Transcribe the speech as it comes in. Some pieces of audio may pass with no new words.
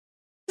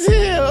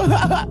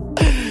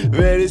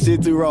Man, this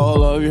shit too raw.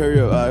 Hold on, let me hurry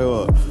up.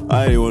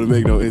 I ain't want to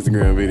make no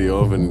Instagram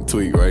video. I'm finna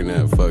tweet right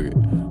now. Fuck it.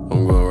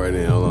 I'm going right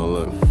in. Hold on,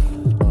 look.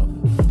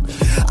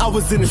 I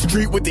was in the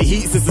street with the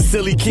heat since a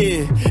silly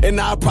kid, and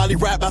now I probably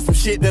rap about some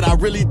shit that I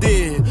really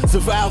did.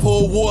 Survive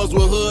whole wars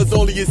with hoods,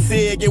 only a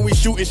sig, and we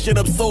shooting shit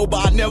up sober.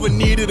 I never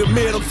needed a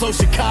mid, I'm so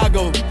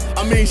Chicago.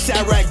 I mean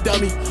Chirac,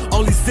 dummy.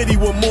 Only city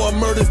with more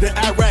murders than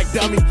Iraq,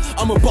 dummy.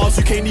 I'm a boss,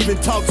 you can't even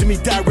talk to me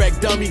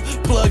direct, dummy.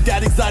 Plugged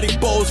out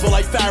exotic bowls for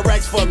like 5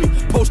 racks for me.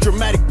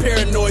 Post-traumatic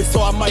paranoid,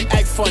 so I might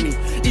act funny.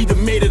 Either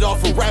made it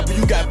off a rapper,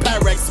 you got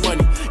Pyrex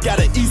money. Got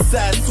an east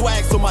side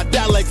swag, so my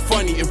dialect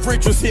funny. If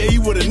Rich was here, he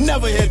would've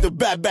never had the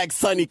back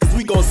sunny. Cause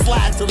we gon'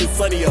 slide till it's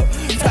sunny up.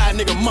 Tie a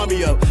nigga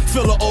mummy up.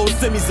 Fill the old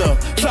semis up.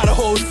 Tie the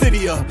whole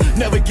city up.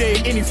 Never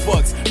gave any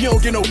fucks. You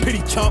don't get no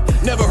pity chump.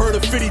 Never heard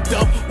of 50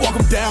 dump. Walk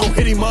him down,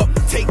 hit him up.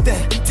 Take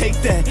that, take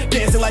that.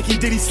 Dancing like he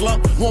did he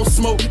slump. Won't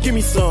smoke, give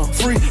me some.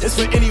 Free, it's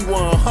for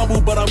anyone.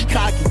 Humble, but I'm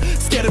cocky.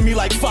 Scared of me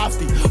like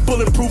Fofty.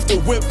 Bulletproof the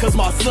whip, cause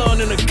my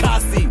son in a car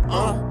seat.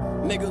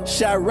 Nigga,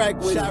 Chirac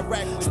with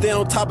it. Stay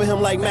on top of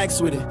him like Max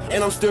with it.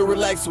 And I'm still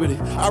relaxed with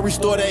it. I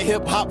restore that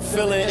hip-hop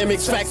feeling and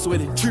mix facts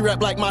with it. Tree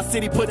rap like my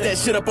city, put that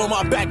shit up on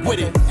my back with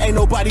it. Ain't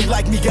nobody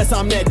like me, guess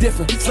I'm that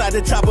different. Slide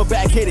the chopper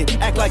back, hit it.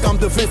 Act like I'm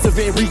defensive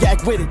and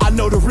react with it. I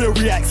know the real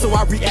react, so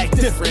I react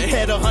different.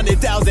 Had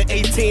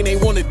 100,018,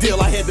 ain't want a deal,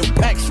 I had to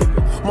back ship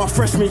it. My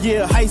freshman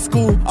year of high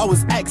school, I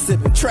was act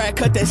sipping. Try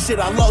cut that shit,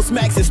 I lost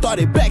max and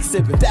started back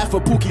sipping. That for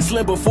Pookie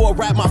Slim before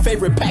rap, my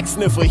favorite pack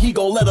sniffer. He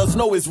gon' let us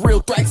know it's real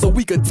threat so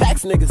we could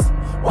tax niggas.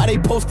 Why they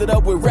posted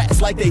up with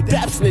rats like they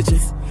dap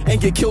snitches? And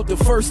get killed the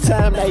first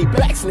time, now he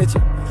back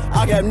snitching.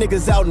 I got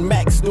niggas out in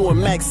Max doing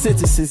max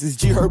sentences. It's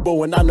G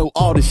Herbo and I know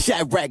all the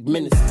Chirac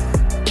minutes.